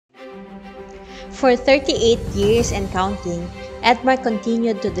For 38 years and counting, Edmark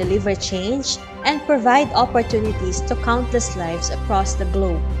continued to deliver change and provide opportunities to countless lives across the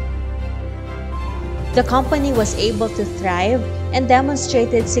globe. The company was able to thrive and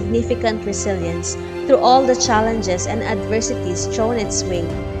demonstrated significant resilience through all the challenges and adversities thrown its way,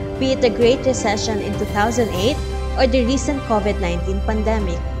 be it the Great Recession in 2008 or the recent COVID-19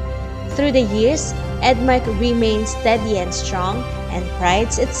 pandemic. Through the years, Edmark remains steady and strong and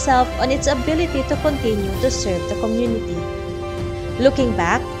prides itself on its ability to continue to serve the community. Looking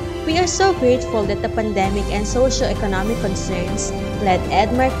back, we are so grateful that the pandemic and socio-economic concerns led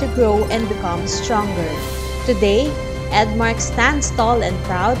Edmark to grow and become stronger. Today, Edmark stands tall and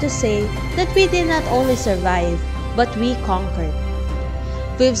proud to say that we did not only survive, but we conquered.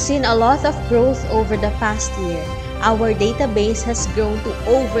 We've seen a lot of growth over the past year. Our database has grown to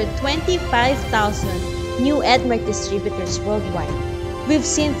over 25,000 new Edmark distributors worldwide. We've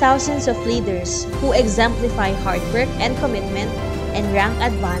seen thousands of leaders who exemplify hard work and commitment and rank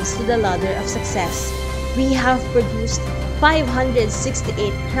advance to the ladder of success. We have produced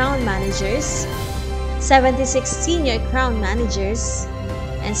 568 Crown Managers, 76 Senior Crown Managers,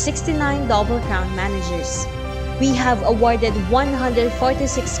 and 69 Double Crown Managers. We have awarded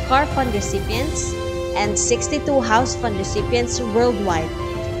 146 Car Fund recipients and 62 House Fund recipients worldwide,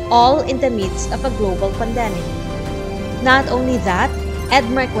 all in the midst of a global pandemic. Not only that,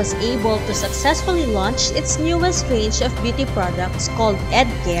 Edmark was able to successfully launch its newest range of beauty products called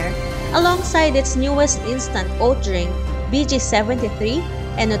EdCare, alongside its newest instant oat drink, BG73,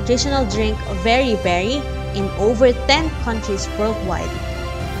 and nutritional drink, Very Berry, in over 10 countries worldwide.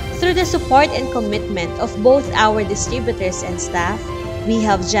 Through the support and commitment of both our distributors and staff, we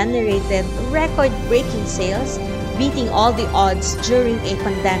have generated record-breaking sales, beating all the odds during a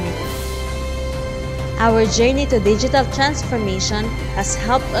pandemic. Our journey to digital transformation has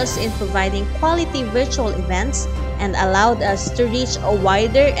helped us in providing quality virtual events and allowed us to reach a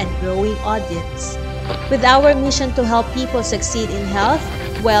wider and growing audience. With our mission to help people succeed in health,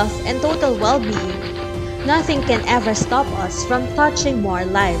 wealth, and total well-being, nothing can ever stop us from touching more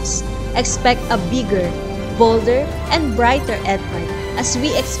lives. Expect a bigger, bolder, and brighter Edmark as we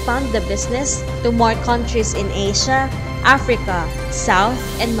expand the business to more countries in Asia, Africa, South,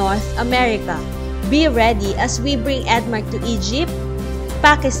 and North America. Be ready as we bring Edmark to Egypt,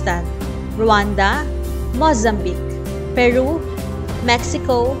 Pakistan, Rwanda, Mozambique, Peru,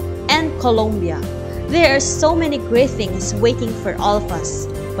 Mexico, and Colombia. There are so many great things waiting for all of us.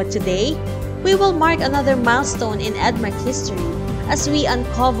 But today, we will mark another milestone in Edmark history as we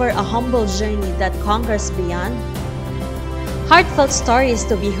uncover a humble journey that conquers beyond, heartfelt stories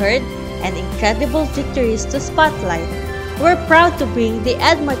to be heard, and incredible victories to spotlight. We're proud to bring the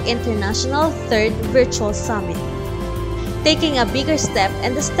Edmark International 3rd Virtual Summit. Taking a bigger step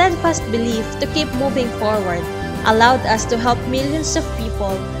and the steadfast belief to keep moving forward allowed us to help millions of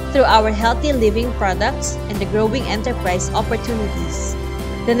people through our healthy living products and the growing enterprise opportunities.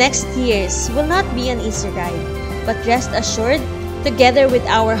 The next years will not be an easy ride, but rest assured, together with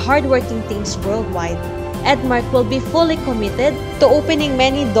our hardworking teams worldwide, Edmark will be fully committed to opening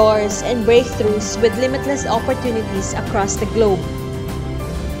many doors and breakthroughs with limitless opportunities across the globe.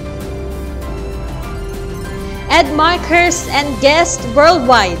 Edmarkers and guests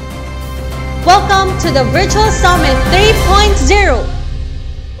worldwide, welcome to the Virtual Summit 3.0!